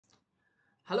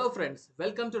Hello friends,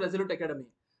 welcome to Resolute Academy.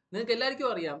 നിങ്ങൾക്ക് എല്ലാവർക്കും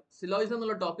അറിയാം സിലോജിസം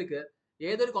എന്നുള്ള ടോപ്പിക്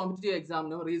ഏതൊരു കോമ്പറ്റേറ്റീവ്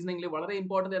എക്സാമിനും റീസണിംഗിൽ വളരെ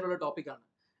ഇമ്പോർട്ടന്റ് ആയിട്ടുള്ള ടോപ്പിക്കാണ്.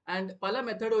 ആൻഡ് പല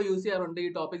മെത്തേഡും യൂസ് ചെയ്യാറുണ്ട് ഈ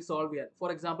ടോപ്പിക് സോൾവ് ചെയ്യാൻ.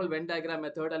 For example when diagram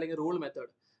method അല്ലെങ്കിൽ റൂൾ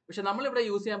മെത്തേഡ്. പക്ഷെ നമ്മളിവിടെ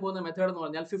യൂസ് ചെയ്യാൻ പോകുന്ന മെത്തേഡ് എന്ന്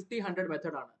പറഞ്ഞാൽ 50-100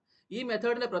 മെത്തേഡാണ്. ഈ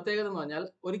മെത്തേഡിന്റെ പ്രത്യേകത എന്ന് പറഞ്ഞാൽ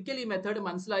ഒരിക്കൽ ഈ മെത്തേഡ്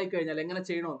മനസ്സിലായി കഴിഞ്ഞാൽ എങ്ങനെ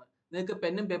ചെയ്യണമെന്ന് നിങ്ങൾക്ക്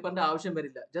പെന്നും പേപ്പറിന്റെ ആവശ്യം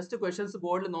വരില്ല. ജസ്റ്റ് ക്വസ്റ്റൻസ്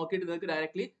ബോർഡിൽ നോക്കിയിട്ട് നിങ്ങൾക്ക്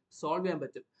ഡയറക്ട്ലി സോൾവ് ചെയ്യാൻ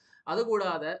പറ്റും.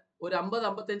 അതുകൂടാതെ ഒരു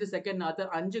 50-55 സെക്കൻഡിനകത്ത്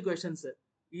 5 ക്വസ്റ്റൻസ്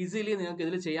ഈസിലി നിങ്ങൾക്ക്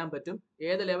ഇതിൽ ചെയ്യാൻ പറ്റും.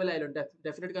 ഏത് ലെവലായാലും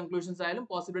ഡെഫിനറ്റ് കൺക്ലൂഷൻസ് ആയാലും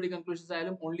പോസിബിലിറ്റി കൺക്ലൂഷൻസ്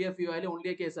ആയാലും ഓൺലി എ ഫ്യൂ ആയാലും ഓൺലി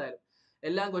എ കേസ് ആയാലും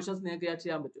എല്ലാ ക്വസ്റ്റൻസ് നിങ്ങൾക്ക്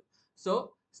ചെയ്യാൻ പറ്റും. സോ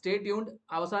സ്റ്റേ ട്യൂൺഡ്,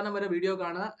 അവസാനം വരെ വീഡിയോ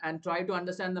കാണുക and try to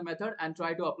understand the method and try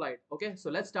to apply it. Okay,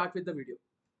 so let's start with the video.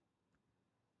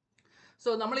 So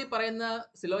നമ്മൾ ഈ പറയുന്ന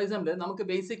സിലോയിസമിൽ നമുക്ക്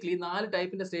ബേസിക്കലി 4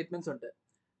 ടൈപ്പിന്റെ സ്റ്റേറ്റ്മെന്റ്സ് ഉണ്ട്.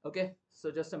 Okay,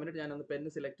 so just A minute, ഞാനൊന്ന്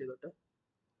പെന്ന് സെലക്ട് ചെയ്തോട്ട്.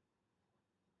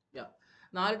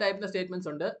 4 ടൈപ്പിന്റെ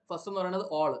സ്റ്റേറ്റ്മെന്റ്സ് ഉണ്ട്. ഫസ്റ്റ് എന്ന് പറയുന്നത്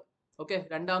ഓൾ. ഓക്കെ,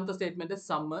 രണ്ടാമത്തെ സ്റ്റേറ്റ്മെന്റ്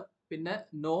സമ്മ്, പിന്നെ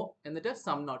നോ, എന്നിട്ട്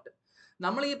സം നോട്ട്.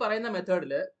 നമ്മൾ ഈ പറയുന്ന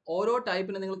മെത്തേഡിൽ ഓരോ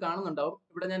ടൈപ്പിന് നിങ്ങൾ കാണുന്നുണ്ടാവും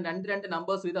ഇവിടെ ഞാൻ രണ്ട്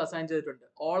നമ്പേഴ്സ് വീതം അസൈൻ ചെയ്തിട്ടുണ്ട്.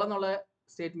 ഓൾ എന്നുള്ള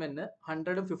സ്റ്റേറ്റ്മെന്റിന്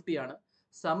 100ഉം 50 ആണ്,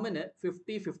 സമ്മിന്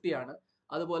 50-50 ആണ്,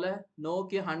 അതുപോലെ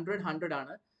നോക്ക് 100-100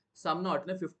 ആണ്, സം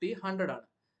നോട്ടിന് 50-100 ആണ്.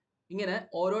 ഇങ്ങനെ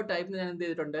ഓരോ ടൈപ്പിന് ഞാൻ എന്ത്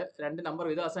ചെയ്തിട്ടുണ്ട്, 2 നമ്പർ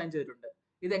വീതം അസൈൻ ചെയ്തിട്ടുണ്ട്.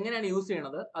 ഇത് എങ്ങനെയാണ് യൂസ്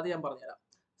ചെയ്യണത് അത് ഞാൻ പറഞ്ഞുതരാം.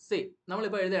 സി,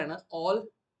 നമ്മളിപ്പോൾ എഴുതുകയാണ് all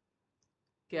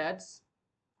Katz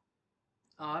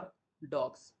R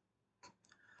dogs.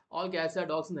 All Katz R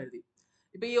dogs എന്ന് എഴുതി.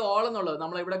 ഇപ്പൊ ഈ ഓൾ എന്നുള്ളത്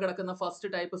നമ്മൾ ഇവിടെ കിടക്കുന്ന ഫസ്റ്റ്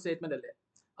ടൈപ്പ് സ്റ്റേറ്റ്മെന്റ് അല്ലേ.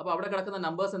 അപ്പൊ അവിടെ കിടക്കുന്ന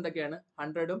നമ്പേഴ്സ് എന്തൊക്കെയാണ്,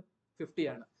 100ഉം 50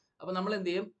 ആണ്. അപ്പൊ നമ്മൾ എന്ത്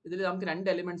ചെയ്യും, ഇതിൽ നമുക്ക് 2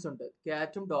 എലിമെന്റ്സ് ഉണ്ട്,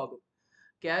 ക്യാറ്റും ഡോഗും.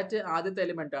 ക്യാറ്റ് ആദ്യത്തെ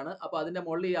എലിമെന്റ് ആണ്, അപ്പൊ അതിന്റെ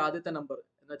മുകളിൽ ഈ ആദ്യത്തെ നമ്പർ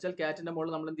എന്ന് വെച്ചാൽ ക്യാറ്റിന്റെ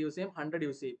മുകളിൽ നമ്മൾ എന്ത് യൂസ് ചെയ്യും, 100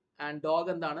 യൂസ് ചെയ്യും. ആൻഡ്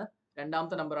ഡോഗ് എന്താണ്,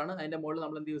 രണ്ടാമത്തെ നമ്പർ ആണ്, അതിന്റെ മുകളിൽ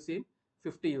നമ്മൾ എന്ത് യൂസ് ചെയ്യും,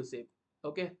 50 യൂസ് ചെയ്യും.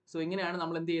 ഓക്കെ, സോ ഇങ്ങനെയാണ്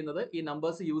നമ്മൾ എന്ത് ചെയ്യുന്നത്, ഈ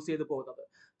നമ്പേഴ്സ് യൂസ് ചെയ്ത് പോകുന്നത്.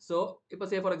 സോ ഇപ്പൊ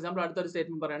സേ ഫോർ എക്സാമ്പിൾ അടുത്തൊരു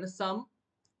സ്റ്റേറ്റ്മെന്റ് പറയാണ് സം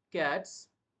കാറ്റ്സ്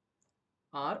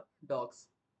ആർ ഡോഗ്സ്.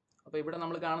 അപ്പൊ ഇവിടെ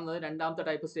നമ്മൾ കാണുന്നത് രണ്ടാമത്തെ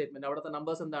ടൈപ്പ് സ്റ്റേറ്റ്മെന്റ്. അവിടുത്തെ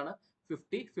നമ്പേഴ്സ് എന്താണ്,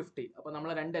 50-50. അപ്പൊ നമ്മൾ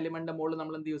 2 എലിമെന്റിന്റെ മുകളിൽ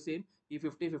നമ്മൾ എന്ത് യൂസ് ചെയ്യും, ഈ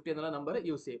 50-50 എന്നുള്ള നമ്പർ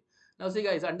യൂസ് ചെയ്യും. Now see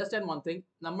guys, understand one thing,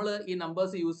 നമ്മൾ ഈ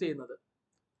നമ്പേഴ്സ് യൂസ് ചെയ്യുന്നത്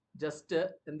ജസ്റ്റ്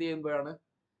എന്ത് ചെയ്യുമ്പോഴാണ്,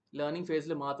 ലേണിംഗ്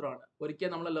ഫേസിൽ മാത്രമാണ്.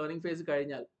 ഒരിക്കൽ നമ്മൾ ലേണിംഗ് ഫേസ്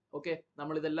കഴിഞ്ഞാൽ ഓക്കെ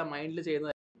നമ്മൾ ഇതെല്ലാം മൈൻഡിൽ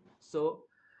ചെയ്യുന്നത്. So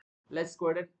let's go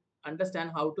and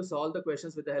understand how to solve the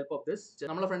questions with the help of this.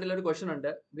 നമ്മുടെ ഫ്രണ്ടിൽ ഒരു ക്വസ്റ്റൻ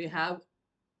ഉണ്ട്. We have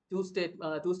two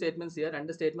statements here.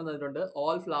 2 statement തന്നിട്ടുണ്ട്.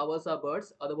 ഓൾ ഫ്ലവേഴ്സ് ആർ ബേർഡ്സ്,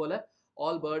 അതുപോലെ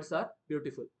ഓൾ ബേർഡ്സ് ആർ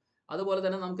ബ്യൂട്ടിഫുൾ. അതുപോലെ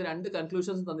തന്നെ നമുക്ക് 2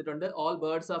 കൺക്ലൂഷൻസ് തന്നിട്ടുണ്ട്. ഓൾ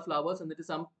ബേർഡ്സ് ആർ ഫ്ലവേഴ്സ് എന്നിട്ട്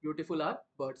സം ബ്യൂട്ടിഫുൾ ആർ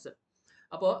ബേർഡ്സ്.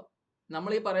 അപ്പോൾ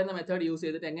നമ്മൾ ഈ പറയുന്ന മെത്തേഡ് യൂസ്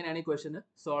ചെയ്തിട്ട് എങ്ങനെയാണ് ഈ ക്വസ്റ്റൻ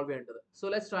സോൾവ് ചെയ്യേണ്ടത്. So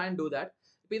let's try and do that.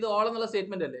 ഇപ്പൊ ഇത് ഓൾ എന്നുള്ള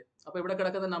സ്റ്റേറ്റ്മെന്റ് അല്ലേ. അപ്പൊ ഇവിടെ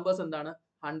കിടക്കുന്ന നമ്പേഴ്സ് എന്താണ്,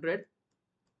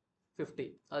 100-50.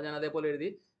 അത് ഞാൻ അതേപോലെ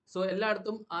എഴുതി. സോ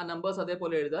എല്ലായിടത്തും ആ നമ്പേഴ്സ്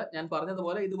അതേപോലെ എഴുതുക. ഞാൻ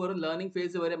പറഞ്ഞതുപോലെ ഇത് വെറും ലേണിംഗ്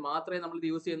ഫേസ് വരെ മാത്രമേ നമ്മൾ ഇത്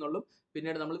യൂസ് ചെയ്യുന്നുള്ളൂ,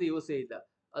 പിന്നീട് നമ്മൾ ഇത് യൂസ് ചെയ്യില്ല.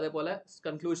 അതേപോലെ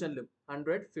കൺക്ലൂഷനിലും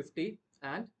 100-50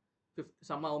 ആൻഡ്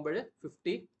സം ആവുമ്പോൾ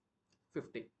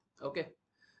 50-50. Okay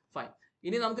fine.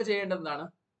 ഇനി നമുക്ക് ചെയ്യേണ്ടത് എന്താണ്,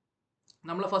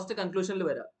 നമ്മൾ ഫസ്റ്റ് കൺക്ലൂഷനിൽ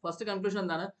വരാം. ഫസ്റ്റ് കൺക്ലൂഷൻ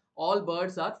എന്താണ്, ഓൾ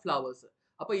ബേർഡ്സ് ആർ ഫ്ലവേഴ്സ്.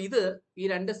 അപ്പൊ ഇത് ഈ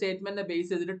 2 സ്റ്റേറ്റ്മെന്റിനെ ബേസ്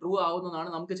ചെയ്തിട്ട് ട്രൂ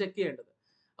ആവുന്നതാണ് നമുക്ക് ചെക്ക് ചെയ്യേണ്ടത്.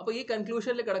 അപ്പൊ ഈ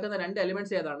കൺക്ലൂഷനിൽ കിടക്കുന്ന 2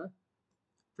 എലിമെന്റ്സ് ഏതാണ്,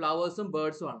 ഫ്ലവേഴ്സും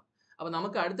ബേർഡ്സും ആണ്. അപ്പൊ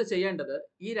നമുക്ക് അടുത്ത് ചെയ്യേണ്ടത്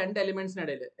ഈ 2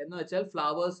 എലിമെന്റ്സിനിടയിൽ എന്ന് വെച്ചാൽ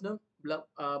ഫ്ലവേഴ്സിനും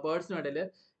ബേർഡ്സിനും ഇടയിൽ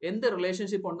എന്ത്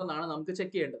റിലേഷൻഷിപ്പ് ഉണ്ടെന്നാണ് നമുക്ക്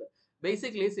ചെക്ക് ചെയ്യേണ്ടത്.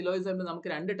 ബേസിക്കലി സിലോയിസമിൽ നമുക്ക്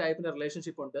 2 ടൈപ്പിന്റെ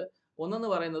റിലേഷൻഷിപ്പ് ഉണ്ട്. ഒന്നെന്ന്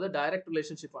പറയുന്നത് ഡയറക്റ്റ്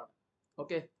റിലേഷൻഷിപ്പ് ആണ്.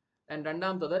 ഓക്കെ, ആൻഡ്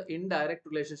രണ്ടാമത്തത് ഇൻഡയറക്റ്റ്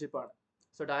റിലേഷൻഷിപ്പ് ആണ്.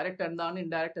 സോ ഡയറക്റ്റ് എന്താണ്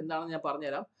ഇൻഡയറക്റ്റ് എന്താണെന്ന് ഞാൻ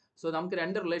പറഞ്ഞുതരാം. സോ നമുക്ക്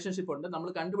 2 റിലേഷൻഷിപ്പ് ഉണ്ട്.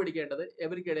 നമ്മൾ കണ്ടുപിടിക്കേണ്ടത്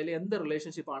ഇവർക്കിടയിൽ എന്ത്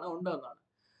റിലേഷൻഷിപ്പ് ആണ് ഉണ്ടെന്നാണ്.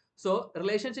 സോ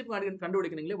റിലേഷൻഷിപ്പ്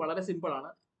കണ്ടുപിടിക്കണമെങ്കിൽ വളരെ സിമ്പിൾ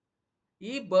ആണ്.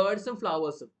 ഈ ബേർഡ്സും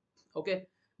ഫ്ലവേഴ്സും ഓക്കെ,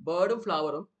 ബേർഡും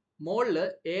ഫ്ലവറും മുകളില്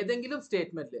ഏതെങ്കിലും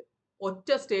സ്റ്റേറ്റ്മെന്റിൽ ഒറ്റ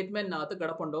സ്റ്റേറ്റ്മെന്റിനകത്ത്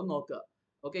കിടപ്പുണ്ടോ എന്ന് നോക്കുക.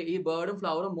 ഓക്കെ, ഈ ബേർഡും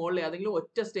ഫ്ലവറും മുകളിൽ ഏതെങ്കിലും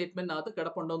ഒറ്റ സ്റ്റേറ്റ്മെന്റിനകത്ത്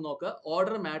കിടപ്പുണ്ടോ എന്ന് നോക്കുക.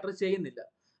 ഓർഡർ മാറ്റർ ചെയ്യുന്നില്ല.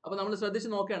 അപ്പൊ നമ്മൾ ശ്രദ്ധിച്ച്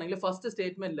നോക്കുകയാണെങ്കിൽ ഫസ്റ്റ്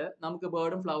സ്റ്റേറ്റ്മെന്റിൽ നമുക്ക്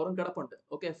ബേർഡും ഫ്ലവറും കിടപ്പുണ്ട്.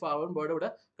 ഓക്കെ, ഫ്ലവറും ബേർഡും ഇവിടെ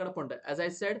കിടപ്പുണ്ട്. ആസ് ഐ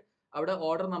സെഡ്, അവിടെ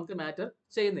ഓർഡർ നമുക്ക് മാറ്റർ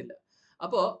ചെയ്യുന്നില്ല.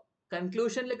 അപ്പോ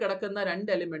കൺക്ലൂഷനിൽ കിടക്കുന്ന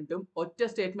 2 എലിമെന്റും ഒറ്റ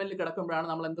സ്റ്റേറ്റ്മെന്റിൽ കിടക്കുമ്പോഴാണ്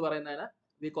നമ്മൾ എന്ത് പറയുന്നതിന്,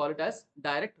 we call it as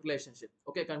direct relationship.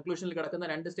 Okay, കൺക്ലൂഷനിൽ കിടക്കുന്ന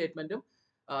 2 സ്റ്റേറ്റ്മെന്റും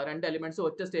 2 എലിമെന്റ്സും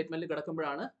ഒറ്റ സ്റ്റേറ്റ്മെന്റിൽ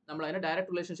കിടക്കുമ്പോഴാണ് നമ്മൾ അതിനെ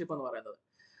ഡയറക്റ്റ് റിലേഷൻഷിപ്പ് എന്ന് പറയുന്നത്.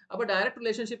 അപ്പൊ ഡയറക്റ്റ്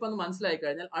റിലേഷൻഷിപ്പ് എന്ന് മനസ്സിലായി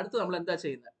കഴിഞ്ഞാൽ അടുത്ത് നമ്മൾ എന്താ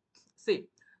ചെയ്യുന്നത്, സി,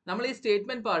 നമ്മൾ ഈ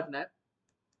statement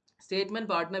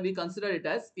പാർട്ടിനെ we consider it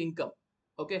as income.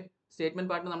 Okay, statement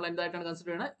പാർട്ടിനെ നമ്മൾ എന്തായിട്ടാണ് കൺസിഡർ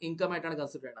ചെയ്യുന്നത്, ഇൻകം ആയിട്ടാണ്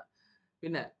കൺസിഡർ ചെയ്യുന്നത്.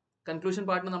 പിന്നെ കൺക്ലൂഷൻ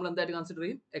പാർട്ടിനെ നമ്മൾ എന്തായിട്ട് കൺസിഡർ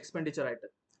ചെയ്യും, എക്സ്പെൻഡിച്ചർ ആയിട്ട്.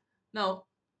 Now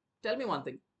tell me one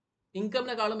thing,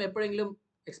 ഇൻകമിനെക്കാളും എപ്പോഴെങ്കിലും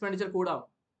എക്സ്പെൻഡിച്ചർ കൂടാമോ,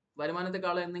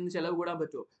 വരുമാനത്തെക്കാളും എന്തെങ്കിലും ചെലവ് കൂടാൻ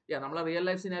പറ്റുമോ? നമ്മളെ റിയൽ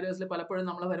ലൈഫ് സിനാരിയോസിൽ പലപ്പോഴും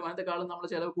നമ്മളെ വരുമാനത്തെക്കാളും നമ്മളെ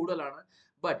ചെലവ് കൂടുതലാണ്.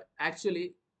 ബട്ട് ആക്ച്വലി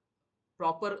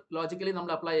പ്രോപ്പർ ലോജിക്കലി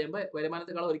നമ്മൾ അപ്ലൈ ചെയ്യുമ്പോൾ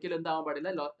വരുമാനത്തെക്കാൾ ഒരിക്കലും എന്താവാൻ പാടില്ല,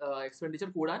 എക്സ്പെൻഡിച്ചർ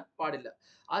കൂടാൻ പാടില്ല.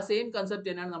 ആ സെയിം കൺസെപ്റ്റ്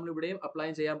തന്നെയാണ് നമ്മൾ ഇവിടെയും അപ്ലൈ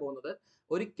ചെയ്യാൻ പോകുന്നത്.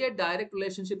 ഒരിക്കൽ ഡയറക്റ്റ്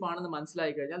റിലേഷൻഷിപ്പ് ആണെന്ന്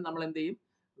മനസ്സിലായി കഴിഞ്ഞാൽ നമ്മൾ എന്ത് ചെയ്യും,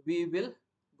 we will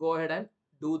go head and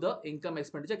do the income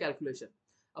expenditure calculation.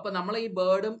 അപ്പൊ നമ്മൾ ഈ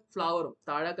ബേർഡും ഫ്ലവറും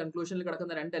താഴെ കൺക്ലൂഷനിൽ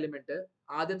കിടക്കുന്ന 2 എലിമെന്റ്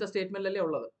ആദ്യത്തെ സ്റ്റേറ്റ്മെന്റിലല്ലേ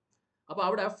ഉള്ളത്. അപ്പൊ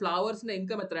അവിടെ ഫ്ലവേഴ്സിന്റെ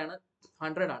ഇൻകം എത്രയാണ്,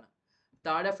 100 ആണ്.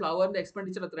 താഴെ ഫ്ലവറിന്റെ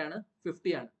എക്സ്പെൻഡിച്ചർ എത്രയാണ്,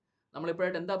 50 ആണ്.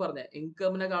 നമ്മളിപ്പോഴായിട്ട് എന്താ പറഞ്ഞത്,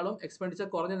 ഇൻകമിനെക്കാളും എക്സ്പെൻഡിച്ചർ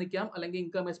കുറഞ്ഞു നിൽക്കാം, അല്ലെങ്കിൽ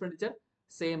ഇൻകം എക്സ്പെൻഡിച്ചർ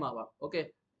സെയിം ആവാം. ഓക്കെ,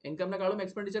 ഇൻകമിനെക്കാളും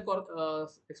എക്സ്പെൻഡിച്ചർ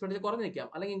കുറഞ്ഞു നിൽക്കാം,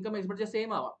 അല്ലെങ്കിൽ ഇൻകം എക്സ്പെൻഡിച്ചർ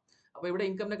സെയിം ആവാം. അപ്പൊ ഇവിടെ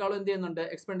ഇൻകമിനെക്കാളും എന്ത് ചെയ്യുന്നുണ്ട്,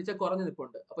 എക്സ്പെൻഡിച്ചർ കുറഞ്ഞു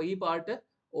നിൽപ്പുണ്ട്. അപ്പൊ ഈ പാർട്ട്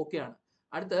ഓക്കെ ആണ്.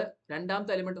 അടുത്ത്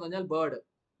രണ്ടാമത്തെ എലിമെന്റ് എന്ന് പറഞ്ഞാൽ ബേർഡ്.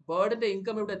 ബേർഡിന്റെ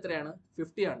ഇൻകം ഇവിടെ എത്രയാണ്,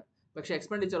 50 ആണ്. പക്ഷെ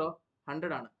എക്സ്പെൻഡിച്ചറോ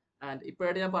 100 ആണ്. ആൻഡ്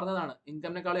ഇപ്പോഴായിട്ട് ഞാൻ പറഞ്ഞതാണ്,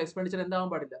 ഇൻകമിനെക്കാളും എക്സ്പെൻഡിച്ചർ എന്താവാൻ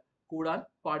പാടില്ല, കൂടാൻ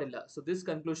പാടില്ല. So this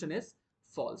conclusion is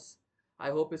false. I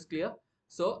hope is clear.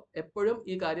 So എപ്പോഴും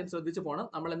ഈ കാര്യം ശ്രദ്ധിച്ചു പോകണം.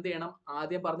 നമ്മൾ എന്ത് ചെയ്യണം,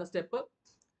 ആദ്യം പറഞ്ഞ സ്റ്റെപ്പ്,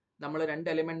 നമ്മൾ 2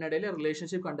 എലിമെന്റിനിടയിൽ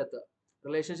റിലേഷൻഷിപ്പ് കണ്ടെത്തുക.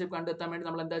 റിലേഷൻഷിപ്പ് കണ്ടെത്താൻ വേണ്ടി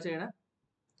നമ്മൾ എന്താ ചെയ്യണം,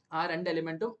 ആ 2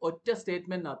 എലിമെന്റും ഒറ്റ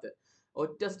സ്റ്റേറ്റ്മെന്റിനകത്ത്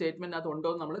ഉണ്ടോ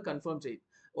എന്ന് നമ്മൾ കൺഫേം ചെയ്യും.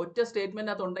 ഒറ്റ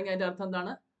സ്റ്റേറ്റ്മെന്റിനകത്ത് ഉണ്ടെങ്കിൽ അതിന്റെ അർത്ഥം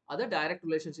എന്താണ്, അത് ഡയറക്റ്റ്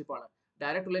റിലേഷൻഷിപ്പ് ആണ്.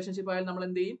 ഡയറക്റ്റ് റിലേഷൻഷിപ്പ് ആയാൽ നമ്മൾ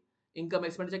എന്ത് ചെയ്യും, ഇൻകം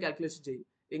എക്സ്പെൻഡിച്ചർ കാൽക്കുലേഷൻ ചെയ്യും.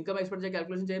 ഇൻകം എക്സ്പെൻഡിച്ചർ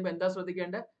കാൽക്കുലേഷൻ ചെയ്യുമ്പോൾ എന്താ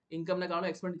ശ്രദ്ധിക്കേണ്ടത്, ഇൻകമിനെക്കാളും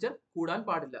എക്സ്പെൻഡിച്ചർ കൂടാൻ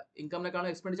പാടില്ല. ഇൻകമിനെക്കാളും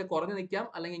എക്സ്പെൻഡിച്ചർ കുറഞ്ഞു നിൽക്കാം,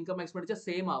 അല്ലെങ്കിൽ ഇൻകം എക്സ്പെൻഡിച്ചർ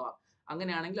സെയിം ആവാം.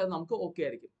 അങ്ങനെയാണെങ്കിൽ അത് നമുക്ക് ഓക്കെ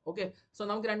ആയിരിക്കും. ഓക്കെ, സോ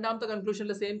നമുക്ക് രണ്ടാമത്തെ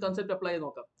കൺക്ലൂഷനിൽ സെയിം കൺസെപ്റ്റ് അപ്ലൈ ചെയ്ത്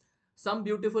നോക്കാം. Some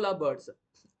beautiful are birds.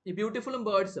 ഈ ബ്യൂട്ടിഫുളും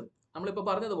ബേർഡ്സും നമ്മളിപ്പോൾ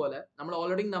പറഞ്ഞതുപോലെ നമ്മൾ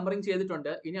ഓൾറെഡി നമ്പറിംഗ്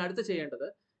ചെയ്തിട്ടുണ്ട്. ഇനി അടുത്ത് ചെയ്യേണ്ടത്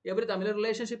ഇവർ തമ്മിൽ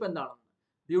റിലേഷൻഷിപ്പ് എന്താണെന്ന്.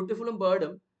 ബ്യൂട്ടിഫുളും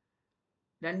ബേർഡും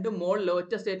രണ്ടും മോളിൽ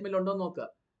ഒറ്റ സ്റ്റേറ്റ്മെന്റ് ഉണ്ടോ എന്ന് നോക്കുക.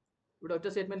 ഇവിടെ ഒറ്റ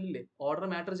സ്റ്റേറ്റ്മെന്റ് ഇല്ലേ, ഓർഡർ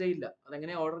മാറ്റർ ചെയ്യില്ല.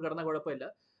 അതെങ്ങനെ ഓർഡർ കിടന്ന കുഴപ്പമില്ല.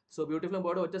 സോ ബ്യൂട്ടിഫുളും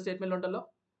ബേർഡും ഒറ്റ സ്റ്റേറ്റ്മെന്റ് ഉണ്ടല്ലോ.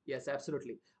 യെസ്,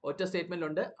 ആബ്സല്യൂട്ട്ലി ഒറ്റ സ്റ്റേറ്റ്മെന്റ്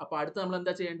ഉണ്ട്. അപ്പൊ അടുത്ത് നമ്മൾ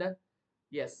എന്താ ചെയ്യേണ്ടത്,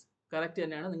 യെസ് കറക്റ്റ്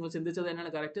തന്നെയാണ്, നിങ്ങൾ ചിന്തിച്ചത്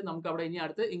തന്നെയാണ് കറക്റ്റ്. നമുക്ക് അവിടെ ഇനി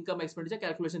അടുത്ത് ഇൻകം എക്സ്പെൻഡിച്ചർ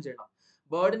കാൽക്കുലേഷൻ ചെയ്യണം.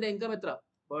 ബേർഡിന്റെ ഇൻകം എത്ര,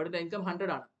 ബേർഡിന്റെ ഇൻകം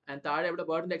 100 ആണ്. ആൻഡ് താഴെ ഇവിടെ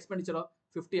ബേർഡിന്റെ എക്സ്പെൻഡിച്ചറോ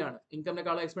 50 ആണ്.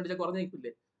 ഇൻകമിനെക്കാളും എക്സ്പെൻഡിച്ചർ കുറഞ്ഞു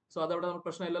നിൽക്കില്ലേ. സോ അതവിടെ നമുക്ക്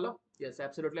പ്രശ്നമില്ലല്ലോ. യെസ്,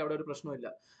 ആബ്സല്യൂട്ട്ലി അവിടെ ഒരു പ്രശ്നമില്ല.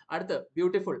 അടുത്ത്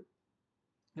ബ്യൂട്ടിഫുൾ,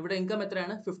 ഇവിടെ ഇൻകം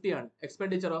എത്രയാണ്, 50 ആണ്.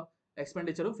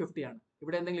 എക്സ്പെൻഡിച്ചറും 50 ആണ്.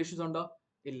 ഇവിടെ എന്തെങ്കിലും ഇഷ്യൂസ് ഉണ്ടോ,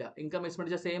 ഇല്ല. ഇൻകം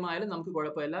എക്സ്പെൻഡിച്ചർ സെയിം ആയാലും നമുക്ക്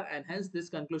കുഴപ്പമില്ല. And hence this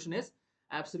conclusion is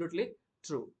absolutely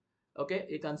true. Okay,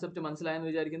 ഈ കൺസെപ്റ്റ് മനസ്സിലായെന്ന്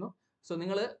വിചാരിക്കുന്നു. സോ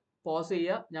നിങ്ങൾ പോസ്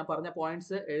ചെയ്യുക, ഞാൻ പറഞ്ഞ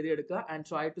points എഴുതിയെടുക്കുക and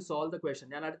try to solve the question.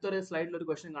 ഞാൻ അടുത്തൊരു സ്ലൈഡിൽ ഒരു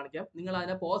ക്വസ്റ്റൻ കാണിക്കാം. നിങ്ങൾ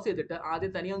അതിനെ പോസ് ചെയ്തിട്ട്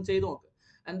ആദ്യം തനിയൊന്ന് ചെയ്ത് നോക്ക്.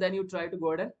 And then you try to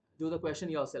go and do the question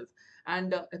your self.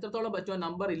 And എത്രത്തോളം പറ്റുമോ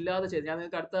നമ്പർ ഇല്ലാതെ ചെയ്ത്, ഞാൻ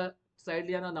നിങ്ങൾക്ക് അടുത്ത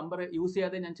സ്ലൈഡിൽ ഞാൻ ആ നമ്പർ യൂസ്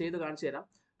ചെയ്യാതെ ഞാൻ ചെയ്ത് കാണിച്ചു തരാം.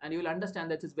 And you will understand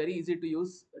that it's very easy to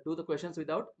do the questions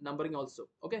without numbering also.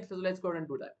 Okay, so let's go ahead and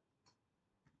do that.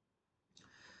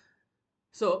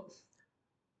 So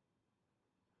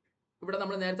ഇവിടെ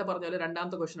നമ്മൾ നേരത്തെ പറഞ്ഞ പോലെ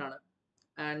രണ്ടാമത്തെ ക്വസ്റ്റൻ ആണ്.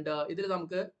 ആൻഡ് ഇതിൽ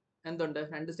നമുക്ക് എന്തുണ്ട്,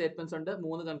 2 സ്റ്റേറ്റ്മെന്റ്സ് ഉണ്ട്,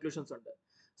 3 കൺക്ലൂഷൻസ് ഉണ്ട്.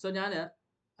 സോ ഞാൻ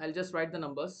I just write the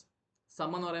numbers.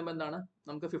 Some എന്ന് പറയുമ്പോൾ എന്താണ്,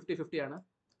 നമുക്ക് 50-50 ആണ്.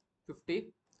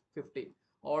 50-50.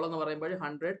 ഓൾ എന്ന് പറയുമ്പോൾ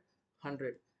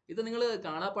 100-100. ഇത് നിങ്ങൾ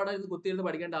കാണാപ്പാടം ഇത് കുത്തിയിരുന്ന്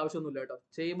പഠിക്കേണ്ട ആവശ്യമൊന്നുമില്ല കേട്ടോ.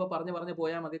 ചെയ്യുമ്പോൾ പറഞ്ഞ്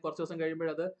പോയാൽ മതി. കുറച്ച് ദിവസം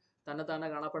കഴിയുമ്പോഴത് തന്നെ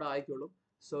കാണാപ്പാടം ആയിക്കോളും.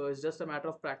 So it's just A matter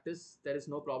of practice. There is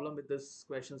no problem with this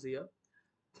questions here.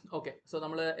 Okay, so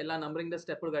നമ്മൾ എല്ലാ നമ്പറിംഗിന്റെ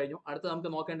സ്റ്റെപ്പ് കഴിഞ്ഞു. അടുത്ത്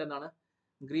നമുക്ക് നോക്കേണ്ട എന്താണ്,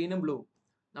 ഗ്രീനും ബ്ലൂവും.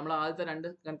 നമ്മൾ ആദ്യത്തെ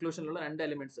 2 കൺക്ലൂഷനിലുള്ള 2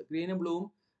 എലിമെന്റ്സ് ഗ്രീനും ബ്ലൂവും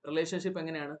റിലേഷൻഷിപ്പ്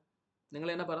എങ്ങനെയാണ്, നിങ്ങൾ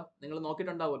തന്നെ പറ. നിങ്ങൾ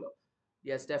നോക്കിയിട്ടുണ്ടാവുമല്ലോ.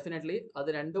 യെസ്, ഡെഫിനറ്റ്ലി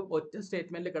അത് രണ്ടും ഒറ്റ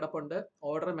സ്റ്റേറ്റ്മെന്റിൽ കിടപ്പുണ്ട്.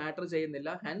 ഓർഡർ മാറ്റർ ചെയ്യുന്നില്ല.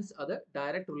 ഹെൻസ് അത്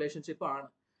ഡയറക്റ്റ് റിലേഷൻഷിപ്പ് ആണ്.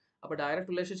 അപ്പോൾ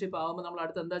ഡയറക്റ്റ് റിലേഷൻഷിപ്പ് ആകുമ്പോൾ നമ്മൾ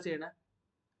അടുത്ത് എന്താ ചെയ്യണേ,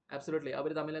 ആബ്സല്യൂട്ട്ലി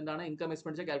അവർ തമ്മിൽ എന്താണ് ഇൻകം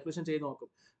എക്സ്പെൻഡിച്ചർ കാൽക്കുലേഷൻ ചെയ്ത് നോക്കും.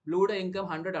 ബ്ലൂയുടെ ഇൻകം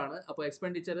 100 ആണ്. അപ്പോൾ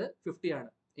എക്സ്പെൻഡിച്ചർ 50 ആണ്.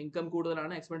 ഇൻകം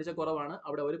കൂടുതലാണ്, എക്സ്പെൻഡിച്ചർ കുറവാണ്.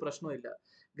 അവിടെ ഒരു പ്രശ്നവും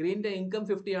ഗ്രീനിന്റെ ഇൻകം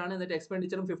 50 ആണ്, എന്നിട്ട്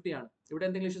എക്സ്പെൻഡിച്ചറും 50 ആണ്. ഇവിടെ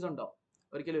എന്തെങ്കിലും ഇഷ്യൂസ് ഉണ്ടോ,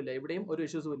 ഒരിക്കലും ഇല്ല. ഇവിടെയും ഒരു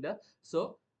ഇഷ്യൂസും ഇല്ല. സോ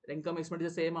ഇൻകം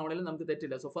എക്സ്പെൻഡിച്ചർ സെയിം ആവണമെങ്കിലും നമുക്ക്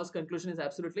തെറ്റില്ല. So first conclusion is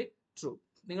absolutely true.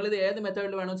 നിങ്ങൾ ഇത് ഏത്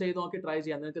മെത്തേഡിൽ വേണോ ചെയ്ത് നോക്കി ട്രൈ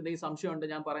ചെയ്യാം. നിങ്ങൾക്ക് എന്തെങ്കിലും സംശയം ഉണ്ട്,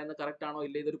 ഞാൻ പറയുന്നത് കറക്റ്റ് ആണോ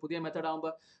ഇല്ല, ഇതൊരു പുതിയ മെത്തേഡ്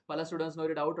ആകുമ്പോൾ പല സ്റ്റുഡൻസിനും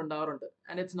ഒരു ഡൗട്ട് ഉണ്ടാവാറുണ്ട്.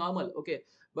 And it's normal. Okay,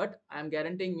 but I M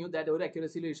guaranteeing you that ഒരു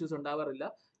അക്യുറസിയിലും ഇഷ്യൂസ് ഉണ്ടാവാറില്ല.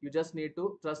 You just need to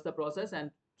trust the process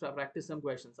and practice some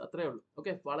questions. അത്രേ ഉള്ളൂ.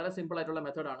 ഓക്കെ, വളരെ സിമ്പിൾ ആയിട്ടുള്ള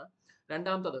മെത്തേഡാണ്.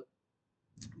 രണ്ടാമത്തത്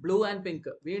ബ്ലൂ ആൻഡ്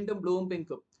പിങ്ക്. വീണ്ടും ബ്ലൂവും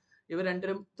പിങ്കും ഇവർ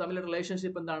രണ്ടും തമ്മിൽ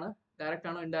റിലേഷൻഷിപ്പ് എന്താണ്, ഡയറക്റ്റ്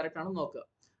ആണോ ഇൻഡയറക്റ്റ് ആണോ നോക്കുക.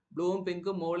 ബ്ലൂവും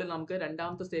പിങ്കും മുകളിൽ നമുക്ക്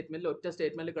രണ്ടാമത്തെ സ്റ്റേറ്റ്മെന്റിൽ ഒറ്റ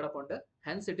സ്റ്റേറ്റ്മെന്റിൽ കിടപ്പുണ്ട്.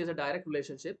 Hence it is A direct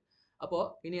relationship. അപ്പോൾ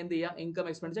ഇനി എന്ത് ചെയ്യുക, ഇൻകം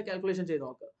എക്സ്പെൻഡിച്ചർ കാൽക്കുലേഷൻ ചെയ്ത്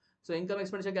നോക്കുക. സോ ഇൻകം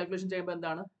എക്സ്പെൻഡിച്ചർ കാൽക്കുലേഷൻ ചെയ്യുമ്പോൾ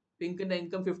എന്താണ്, പിങ്കിന്റെ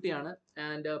ഇൻകം 50 ആണ്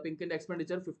ആൻഡ് പിങ്കിന്റെ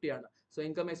എക്സ്പെൻഡിച്ചർ 50 ആണ്. സോ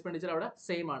ഇൻകം എക്സ്പെൻഡിച്ചർ അവിടെ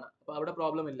സെയിം ആണ്. അപ്പോൾ അവിടെ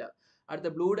പ്രോബ്ലം ഇല്ല. അടുത്ത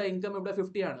ബ്ലൂയുടെ ഇൻകം ഇവിടെ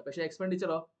 50 ആണ്, പക്ഷേ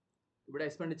എക്സ്പെൻഡിച്ചറോ ഇവിടെ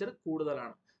എക്സ്പെൻഡിച്ചർ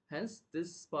കൂടുതലാണ്. Hence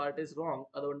this part is wrong.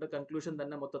 അതുകൊണ്ട് കൺക്ലൂഷൻ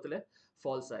തന്നെ മൊത്തത്തിൽ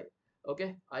ഫാൾസ് ആയി. Okay,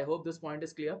 I hope this point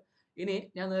is clear. ഇനി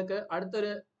ഞാൻ നിങ്ങൾക്ക്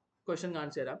അടുത്തൊരു ക്വസ്റ്റ്യൻ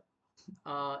കാണിച്ചു തരാം.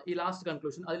 ഈ ലാസ്റ്റ്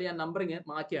കൺക്ലൂഷൻ അതിൽ ഞാൻ നമ്പറിങ്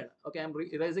മാറ്റിയാണ്. Okay, I M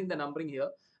erasing the numbering here.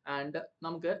 And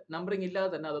നമുക്ക് നമ്പറിങ് ഇല്ലാതെ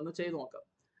തന്നെ അതൊന്ന് ചെയ്ത് നോക്കാം.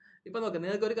 ഇപ്പൊ നോക്ക്,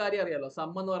 നിങ്ങൾക്ക് ഒരു കാര്യം അറിയാലോ,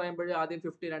 സം എന്ന് പറയുമ്പോൾ ആദ്യം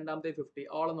 50, രണ്ടാമത്തെ 50,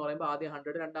 ഓൾ എന്ന് പറയുമ്പോൾ ആദ്യം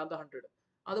 100, രണ്ടാമത്തെ 100.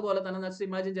 അതുപോലെ തന്നെ നെക്സ്റ്റ്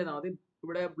ഇമാജിൻ ചെയ്താൽ മതി.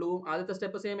 ഇവിടെ ബ്ലൂവും ആദ്യത്തെ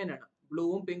സ്റ്റെപ്പ് സെയിം തന്നെയാണ്.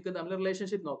 ബ്ലൂവും പിങ്കും തമ്മിൽ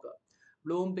റിലേഷൻഷിപ്പ് നോക്കുക.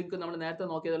 ബ്ലൂവും പിങ്കും നമ്മൾ നേരത്തെ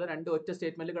നോക്കിയതല്ല, രണ്ട് ഒറ്റ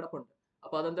സ്റ്റേറ്റ്മെന്റിൽ കിടപ്പുണ്ട്.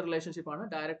 അപ്പൊ അതെന്ത് റിലേഷൻഷിപ്പ് ആണ്?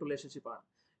 ഡയറക്റ്റ് റിലേഷൻഷിപ്പ് ആണ്.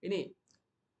 ഇനി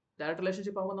ഡയറക്റ്റ്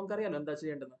റിലേഷൻഷിപ്പ് ആകുമ്പോൾ നമുക്കറിയാലോ എന്താ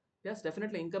ചെയ്യേണ്ടത്. Yes,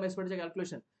 definitely income expenditure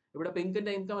calculation. ഇവിടെ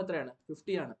പിങ്കിന്റെ ഇൻകം എത്രയാണ്?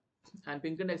 50 ആണ്. ആൻഡ്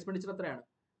പിങ്കിന്റെ എക്സ്പെൻഡിച്ചർ എത്രയാണ്?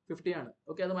 50 ആണ്.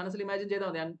 ഓക്കെ, അത് മനസ്സിൽ ഇമാജിൻ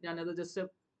ചെയ്താൽ മതി. ഞാനത് just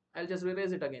I just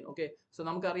revise it again. Okay, so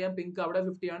നമുക്കറിയാം പിങ്ക് അവിടെ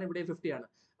 50 ആണ്, ഇവിടെ 50 ആണ്.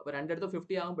 അപ്പൊ രണ്ടിടത്തും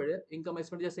 50 ആകുമ്പോൾ ഇൻകം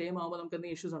എക്സ്പെൻഡിച്ചർ സെയിം ആകുമ്പോൾ നമുക്ക്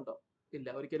എന്തെങ്കിലും ഇഷ്യൂസ് ഉണ്ടോ? ഇല്ല,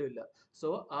 ഒരിക്കലും ഇല്ല. സോ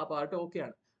ആ പാർട്ട് ഓക്കെ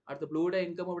ആണ്. അടുത്ത ബ്ലൂയുടെ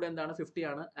ഇൻകം ഇവിടെ എന്താണ്? 50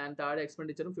 ആണ്. ആൻഡ് താഴെ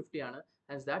എക്സ്പെൻഡിച്ചറും 50 ആണ്.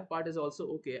 And that part is also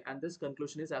okay. And this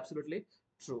conclusion is absolutely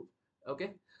true. Okay,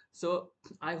 so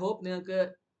I hope നിങ്ങൾക്ക്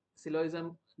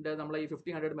സിലോയിസമിന്റെ നമ്മളെ ഈ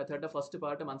 50-100 മെത്തേഡിന്റെ ഫസ്റ്റ്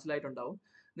പാർട്ട് മനസ്സിലായിട്ടുണ്ടാവും.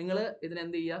 നിങ്ങൾ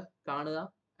ഇതിനെന്ത് ചെയ്യുക? കാണുക.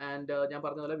 ആൻഡ് ഞാൻ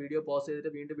പറഞ്ഞ പോലെ വീഡിയോ പോസ്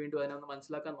ചെയ്തിട്ട് വീണ്ടും വീണ്ടും അതിനൊന്ന്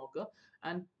മനസ്സിലാക്കാൻ നോക്കുക.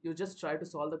 And you just try to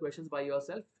solve the questions by your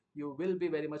self. You will be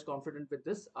very much confident with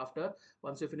this after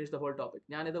once you finish the whole topic.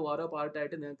 ഞാനിത് ഓരോ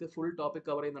പാർട്ടായിട്ട് നിങ്ങൾക്ക് ഫുൾ ടോപ്പിക്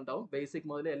കവർ ചെയ്യുന്നുണ്ടാവും, ബേസിക്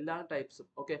മുതൽ എല്ലാ ടൈപ്സും.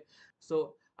 Okay, so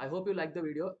I hope you like the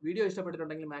video. Video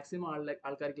ഇഷ്ടപ്പെട്ടിട്ടുണ്ടെങ്കിൽ maximum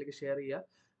ആൾക്കാരിലേക്ക് share ചെയ്യുക.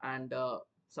 And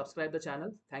subscribe the channel.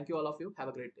 Thank you all of you. Have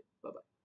a great day. Bye bye.